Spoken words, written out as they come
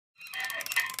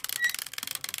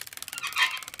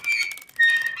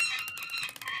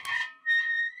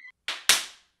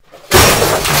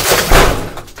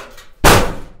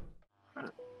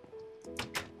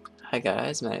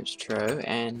guys, my name's Tro,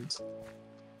 and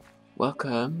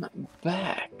welcome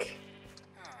back.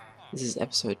 This is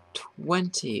episode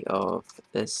 20 of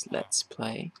this Let's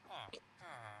Play.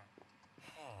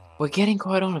 We're getting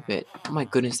quite on a bit. Oh my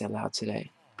goodness, they're loud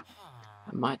today.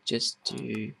 I might just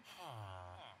do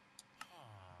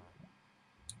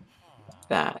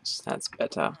that. That's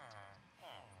better.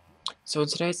 So in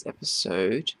today's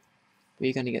episode,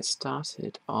 we're going to get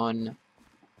started on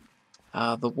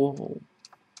the wall.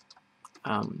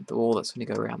 The wall that's going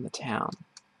to go around the town.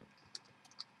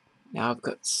 Now I've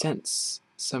got sent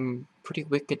some pretty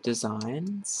wicked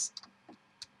designs,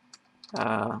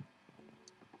 and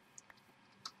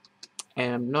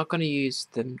I'm not going to use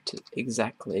them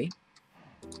exactly.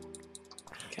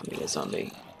 Can be a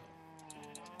zombie.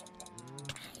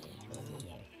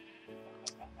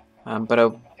 But I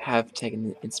have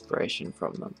taken inspiration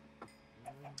from them.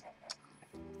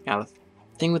 Now the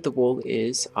thing with the wall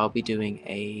is I'll be doing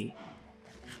a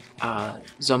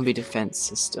zombie defense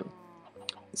system.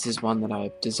 This is one that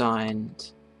I've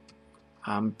designed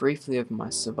briefly of my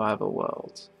survival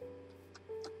world.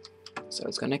 So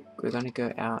we're gonna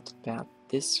go out about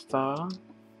this far.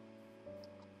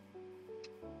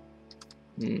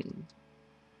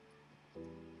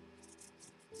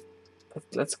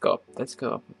 Let's go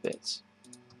up a bit.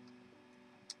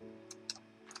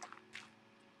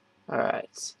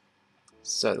 Alright.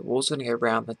 So the wall's gonna go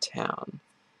around the town.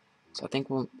 So I think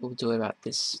we'll do it about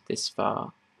this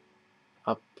far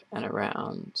up and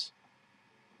around,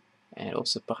 and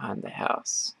also behind the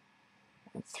house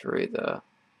and through the.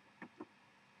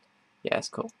 Yeah, it's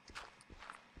cool.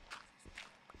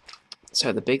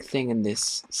 So the big thing in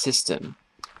this system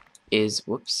is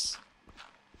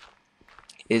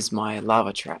my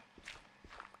lava trap.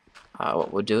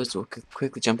 What we'll do is we'll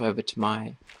quickly jump over to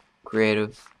my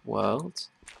creative world,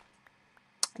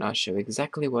 and I'll show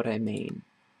exactly what I mean.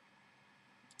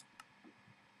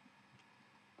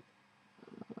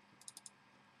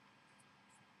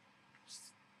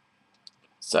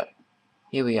 So,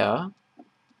 here we are.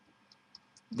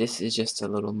 This is just a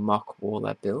little mock wall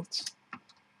I built.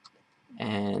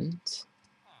 And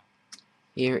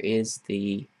here is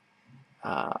the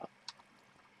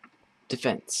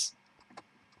defense.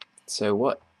 So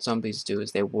what zombies do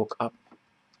is they walk up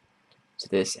to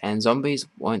this, and zombies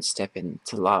won't step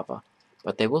into lava,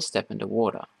 but they will step into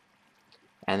water.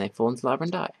 And they fall into lava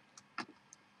and die.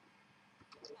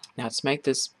 Now to make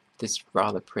this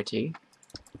rather pretty,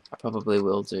 I probably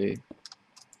will do,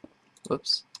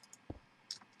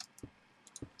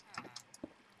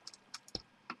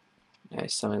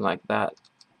 something like that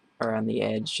around the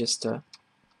edge, just to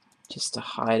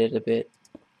hide it a bit.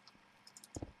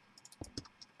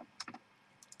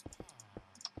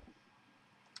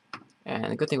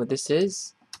 And the good thing with this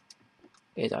is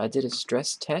I did a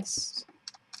stress test,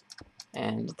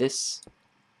 and this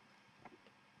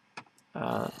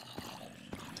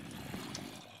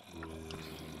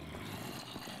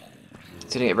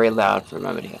it's gonna get very loud for a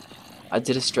moment here. I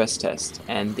did a stress test,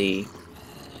 and the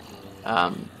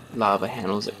lava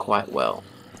handles it quite well.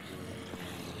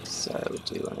 So we'll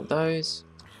do one of those.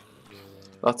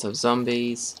 Lots of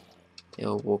zombies.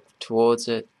 They'll walk towards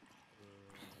it.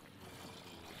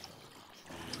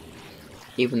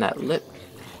 Even that lip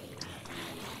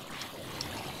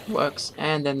works,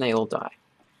 and then they all die.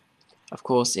 Of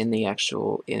course, in the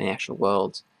actual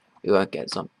world, we won't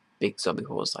get big zombie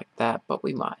hordes like that, but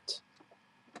we might.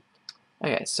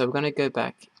 Okay, so we're going to go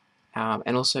back,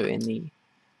 and also in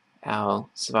our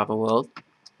survival world,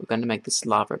 we're going to make this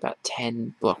lava about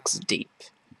 10 blocks deep.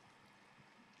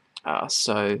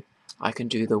 So I can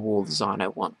do the wall design I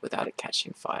want without it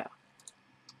catching fire.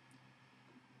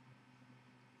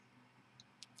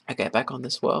 Okay, back on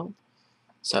this world.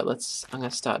 So I'm going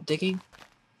to start digging.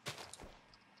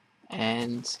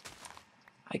 And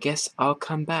I guess I'll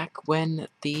come back when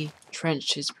the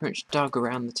trench is pretty much dug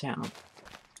around the town.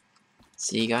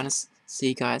 See you guys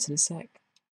in a sec.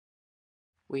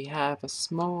 We have a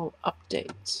small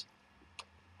update.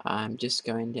 I'm just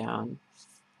going down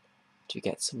to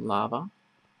get some lava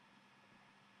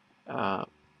to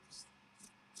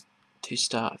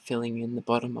start filling in the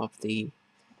bottom of the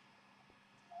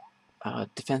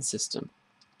defense system.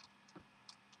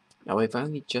 Now we've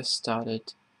only just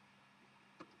started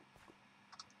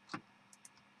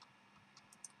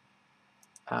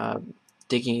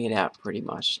digging it out pretty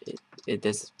much.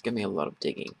 There's gonna be a lot of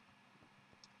digging.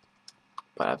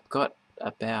 But I've got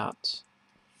about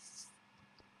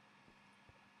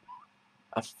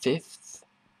a fifth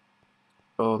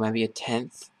or maybe a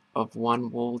tenth of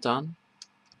one wall done.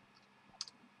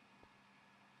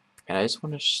 And I just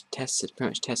want to pretty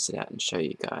much test it out and show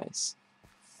you guys.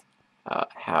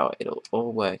 how it'll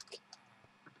all work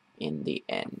in the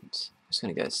end. I'm just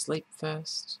going to go to sleep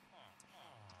first.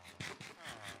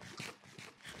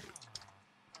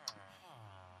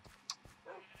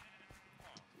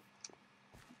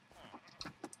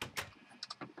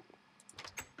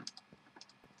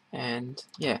 And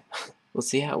yeah, we'll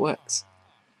see how it works.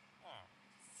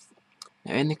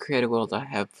 Now in the creator world I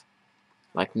have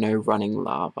like no running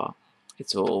lava.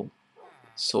 It's all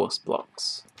source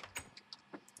blocks.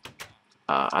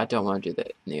 I don't want to do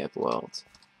that in the overworld.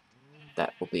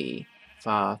 That will be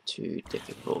far too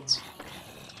difficult.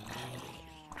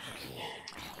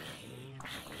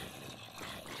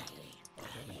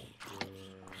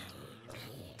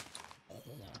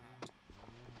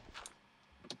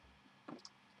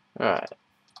 Alright.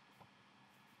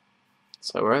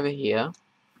 So we're over here.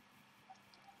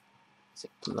 It's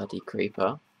a bloody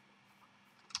creeper.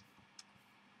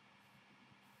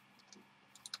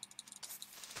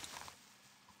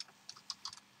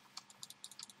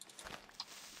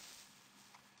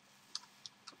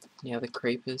 Any other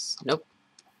creepers? Nope.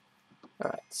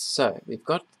 Alright, so we've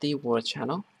got the water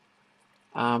channel.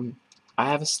 I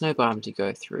have a snow biome to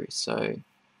go through, so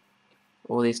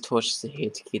all these torches are here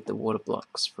to keep the water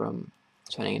blocks from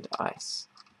turning into ice.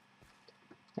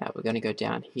 Now we're going to go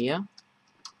down here.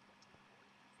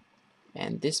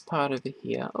 And this part over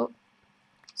here, oh,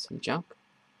 some junk.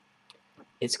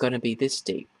 It's going to be this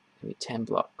deep, maybe 10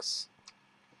 blocks.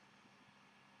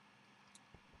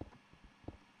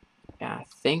 Now I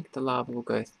think the lava will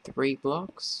go 3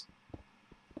 blocks.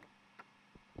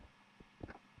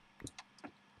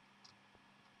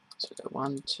 So we go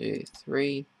 1, 2,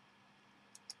 3.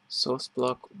 Source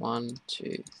block 1,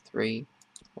 2, 3.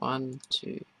 1,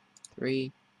 2,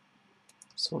 3.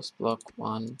 Source block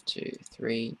 1, 2,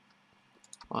 3.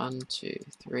 1, 2,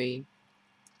 3.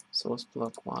 Source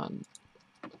block 1,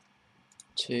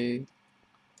 2,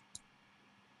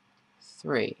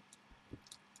 3.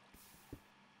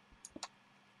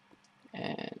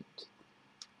 And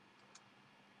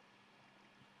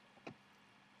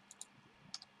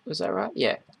was that right?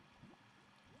 Yeah.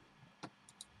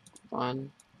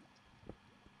 1,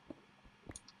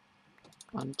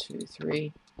 2,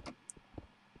 3.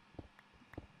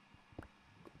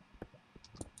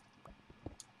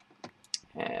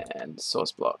 And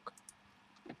source block.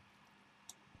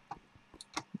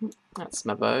 That's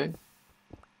my bow.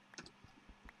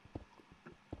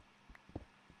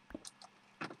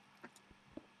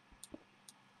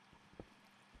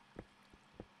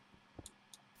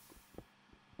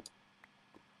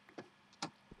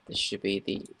 This will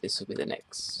be the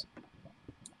next.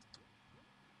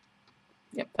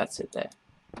 Yep, that's it there.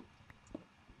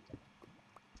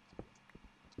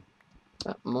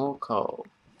 But more coal.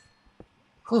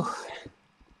 Whew.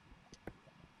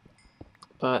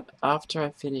 But after I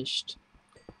finished,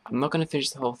 I'm not going to finish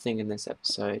the whole thing in this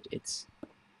episode. It's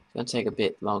going to take a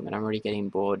bit long, and I'm already getting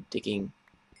bored digging.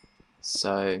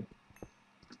 So,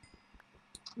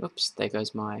 oops, there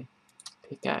goes my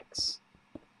pickaxe.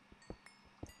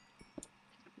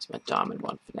 It's my diamond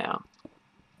one for now.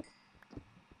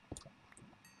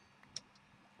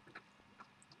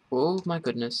 Oh my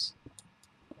goodness.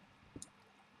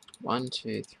 1,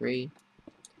 2, 3.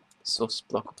 The source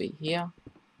block will be here.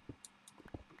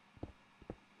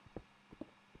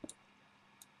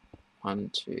 1,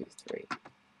 2, 3.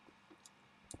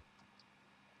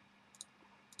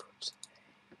 Put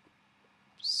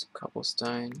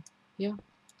cobblestone here.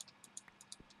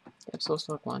 Yep, source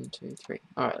block 1, 2, 3.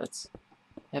 Alright, let's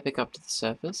head back up to the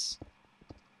surface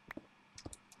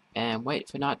and wait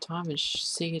for night time and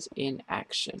see it in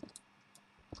action.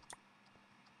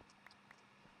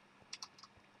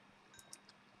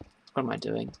 What am I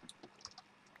doing?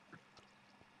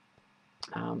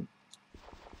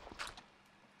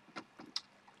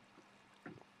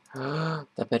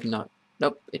 That better not.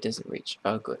 Nope, it doesn't reach.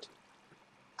 Oh, good.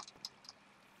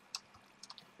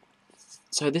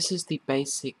 So this is the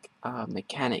basic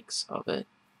mechanics of it.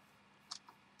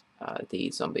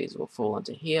 The zombies will fall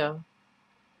into here.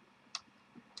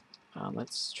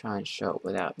 Let's try and show it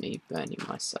without me burning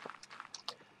myself.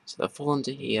 So they'll fall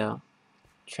into here,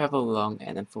 travel along,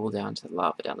 and then fall down to the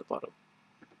lava down the bottom.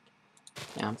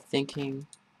 Now I'm thinking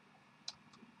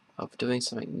of doing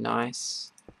something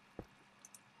nice.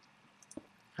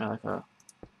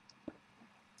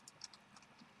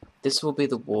 This will be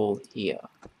the wall here.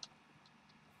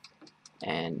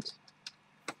 And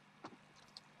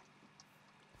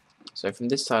so from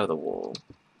this side of the wall,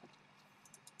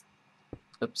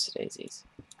 oops daisies,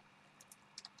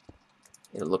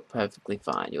 it'll look perfectly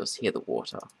fine. You'll hear the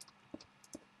water.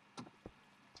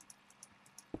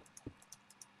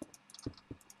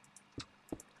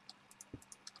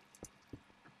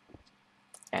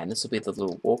 And this will be the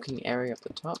little walking area up the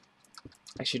top.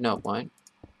 Actually, no, it won't.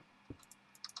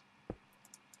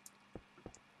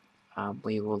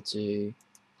 We will do...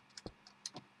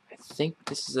 I think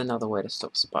this is another way to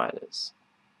stop spiders.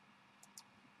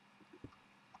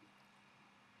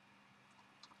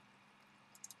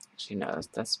 Actually, no,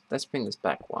 let's bring this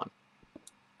back one.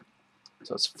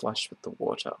 So it's flush with the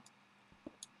water.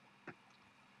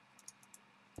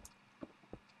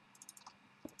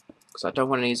 Because I don't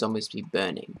want any zombies to be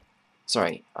burning.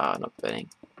 Sorry, not burning.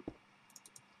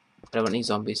 I don't want any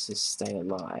zombies to stay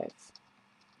alive.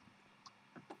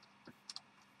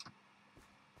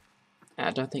 And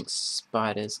I don't think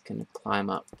spiders can climb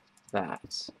up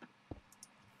that.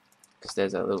 Because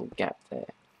there's a little gap there.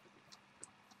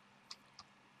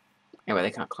 Anyway,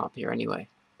 they can't climb up here anyway.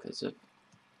 Because of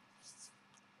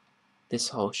this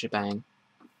whole shebang.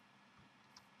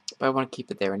 But I want to keep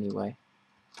it there anyway.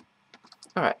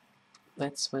 Alright.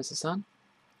 Where's the sun?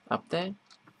 Up there.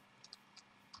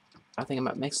 I think I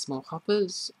might make some more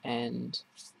hoppers, and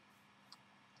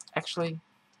actually,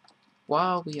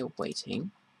 while we are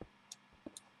waiting,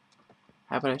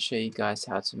 how about I show you guys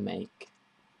how to make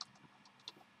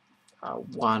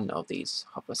one of these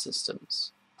hopper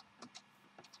systems.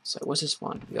 So what's this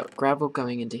one? We got gravel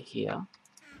going into here.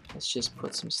 Let's just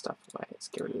put some stuff away. Let's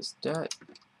get rid of this dirt.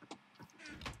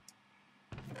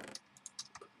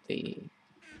 Put the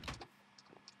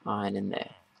iron in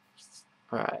there.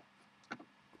 Alright.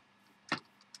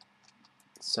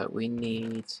 So we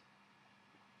need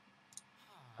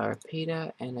a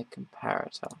repeater and a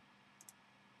comparator.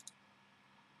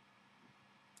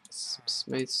 Some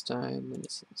smooth stone, we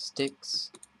need some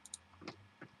sticks,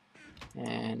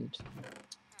 and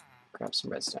grab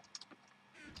some redstone.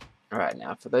 Alright,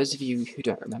 now for those of you who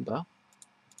don't remember,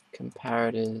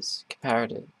 comparators,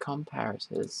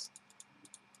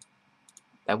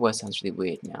 that word sounds really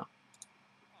weird now.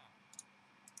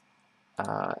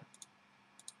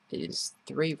 It is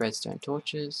 3 redstone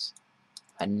torches,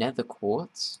 a nether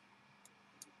quartz,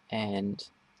 and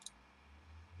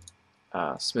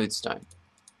smooth stone.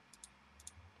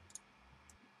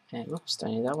 And whoops,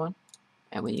 don't need that one.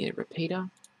 And we need a repeater,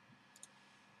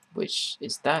 which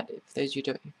is that. If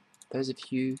those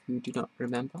of you who do not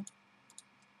remember.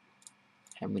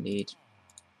 And we need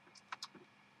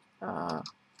a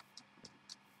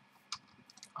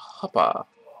hopper,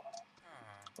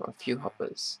 or a few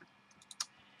hoppers.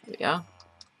 There we are.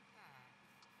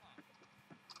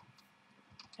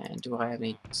 And do I have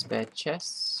any spare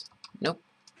chests? Nope.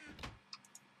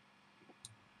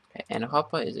 Okay, and a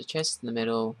hopper is a chest in the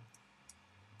middle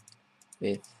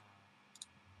with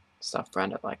stuff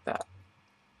around it like that.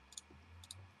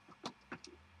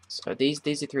 So these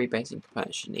are 3 basic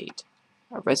components you need.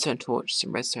 A redstone torch,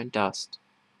 some redstone dust,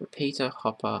 repeater,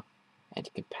 hopper, and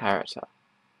a comparator.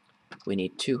 We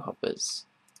need 2 hoppers.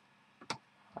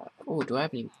 Oh, do I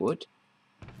have any wood?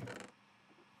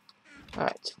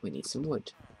 Alright, we need some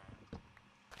wood.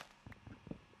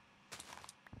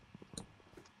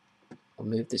 I'll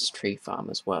move this tree farm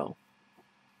as well.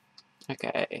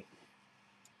 Okay.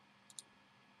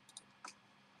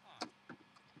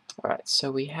 Alright,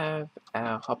 so we have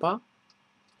our hopper.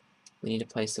 We need to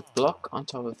place a block on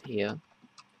top of here.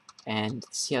 And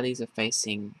see how these are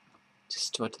facing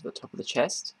just to the top of the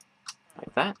chest?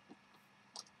 Like that.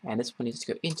 And this one needs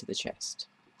to go into the chest.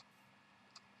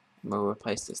 And we'll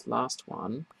replace this last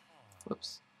one.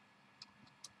 Whoops.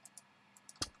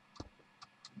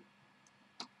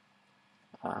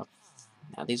 Now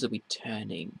these will be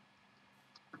turning.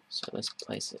 So let's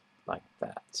place it like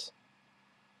that.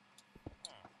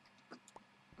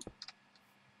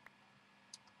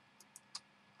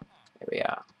 There we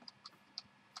are.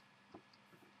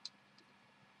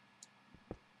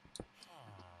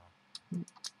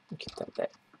 I'll keep that there.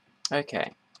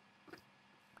 Okay.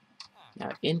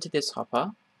 Now into this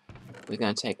hopper, we're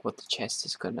going to take what the chest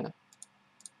is going to...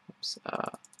 Oops,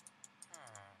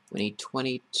 we need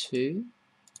 22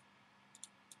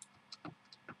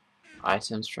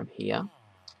 items from here.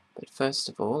 But first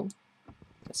of all,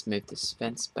 let's move this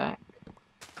fence back.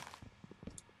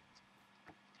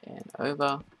 And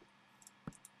over.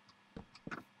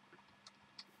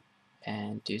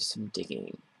 And do some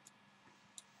digging.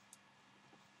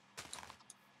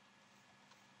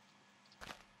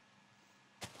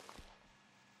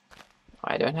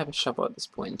 I don't have a shovel at this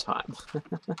point in time.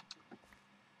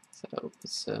 So I'll put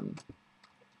some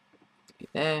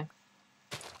there.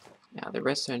 Now the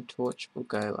redstone torch will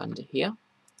go under here.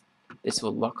 This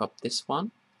will lock up this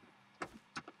one.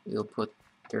 We'll put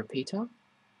the repeater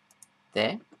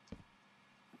there.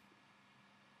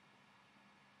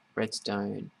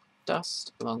 Redstone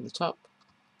dust along the top.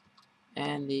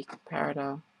 And the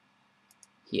comparator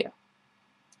here.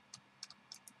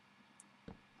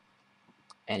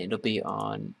 And it'll be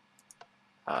on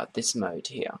this mode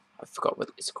here. I forgot what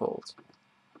it's called.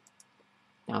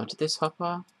 Now into this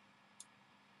hopper,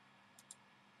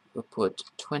 we'll put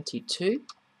 22.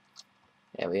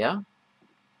 There we are.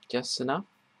 Just enough.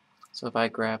 So if I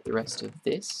grab the rest of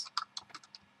this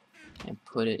and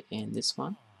put it in this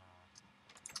one.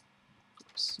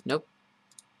 Oops, nope.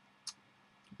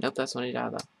 Nope, that's not it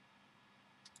either.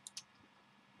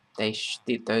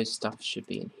 Those stuff should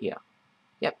be in here.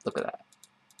 Yep, look at that.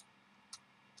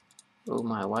 Oh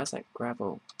my, why is that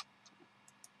gravel?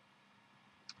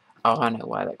 Oh, I know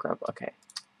why that gravel. Okay.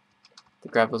 The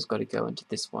gravel's got to go into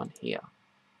this one here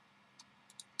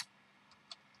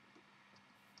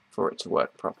for it to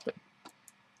work properly.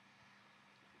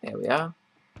 There we are.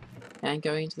 And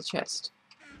going into the chest.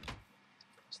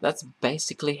 So that's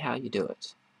basically how you do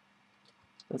it.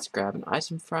 Let's grab an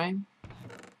item frame.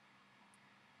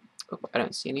 Oh, I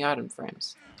don't see any item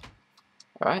frames.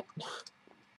 Alright.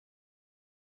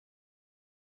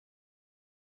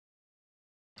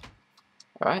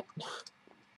 Alright.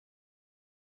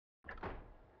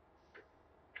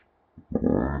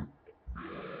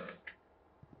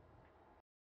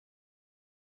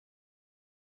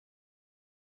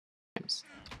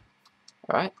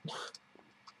 Alright.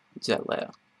 Do that later.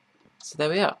 So there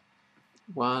we are.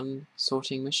 One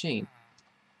sorting machine.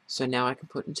 So now I can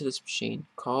put into this machine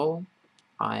coal,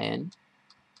 iron,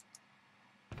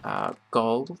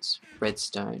 gold,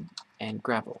 redstone, and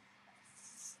gravel.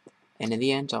 And in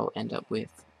the end I'll end up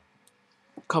with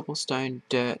cobblestone,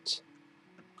 dirt,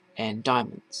 and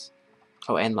diamonds.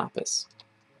 Oh, and lapis.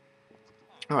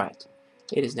 Alright,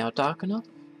 it is now dark enough.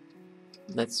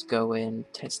 Let's go and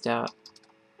test out.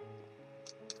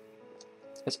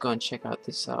 Let's go and check out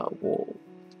this wall.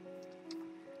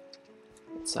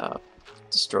 Let's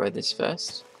destroy this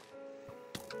first.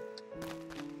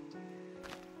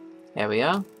 There we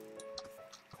are.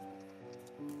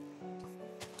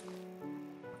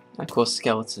 Of course,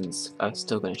 skeletons are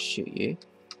still going to shoot you.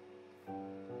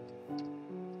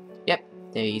 Yep,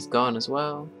 there he's gone as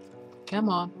well. Come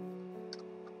on.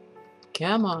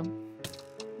 Come on.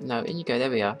 No, in you go.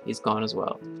 There we are. He's gone as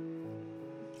well.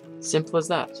 Simple as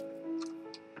that.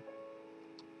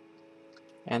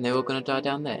 And they're all going to die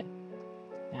down there.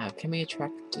 Now, can we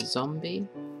attract a zombie?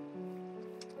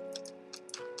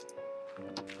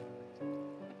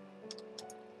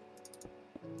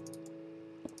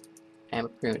 And we're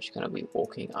pretty much going to be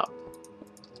walking up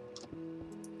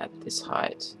at this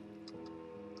height.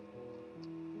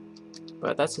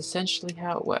 But that's essentially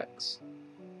how it works.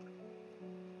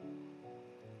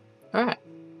 Alright.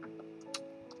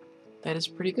 That is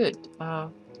pretty good.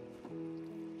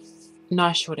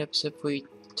 Nice short episode for you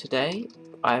today.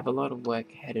 I have a lot of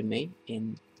work ahead of me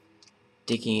in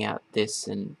digging out this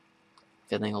and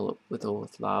filling all with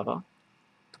lava.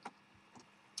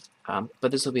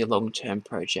 But this will be a long-term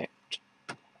project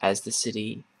as let's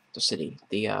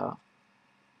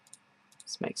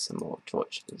make some more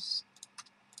torches.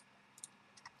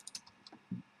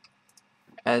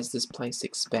 As this place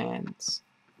expands,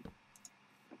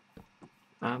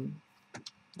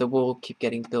 the wall keep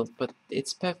getting built, but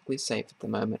it's perfectly safe at the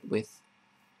moment with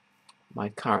my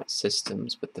current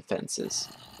systems with the fences.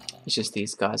 It's just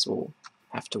these guys will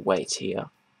have to wait here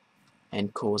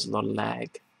and cause a lot of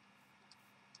lag.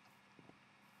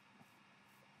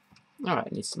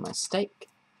 Alright, need some of my steak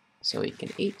so we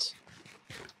can eat.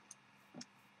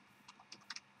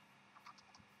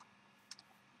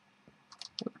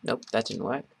 Nope, that didn't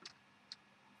work.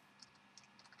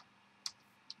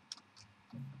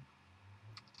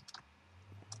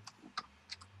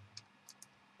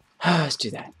 Let's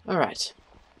do that. Alright.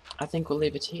 I think we'll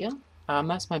leave it here.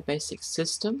 That's my basic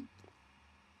system.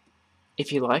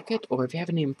 If you like it, or if you have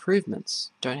any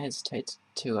improvements, don't hesitate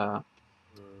to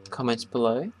comment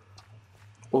below.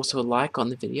 Also, a like on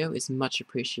the video is much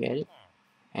appreciated,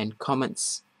 and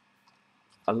comments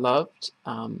are loved.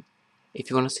 If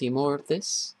you want to see more of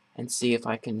this, and see if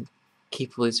I can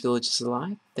keep all these villages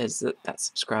alive, there's that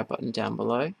subscribe button down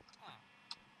below.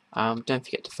 Don't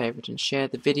forget to favorite and share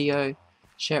the video.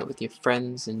 Share it with your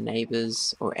friends and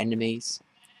neighbors or enemies.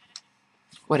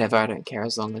 Whatever, I don't care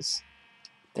as long as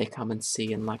they come and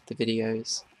see and like the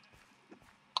videos.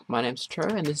 My name's Tro,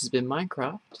 and this has been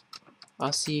Minecraft.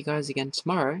 I'll see you guys again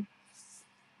tomorrow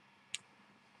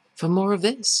for more of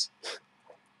this.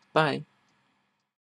 Bye.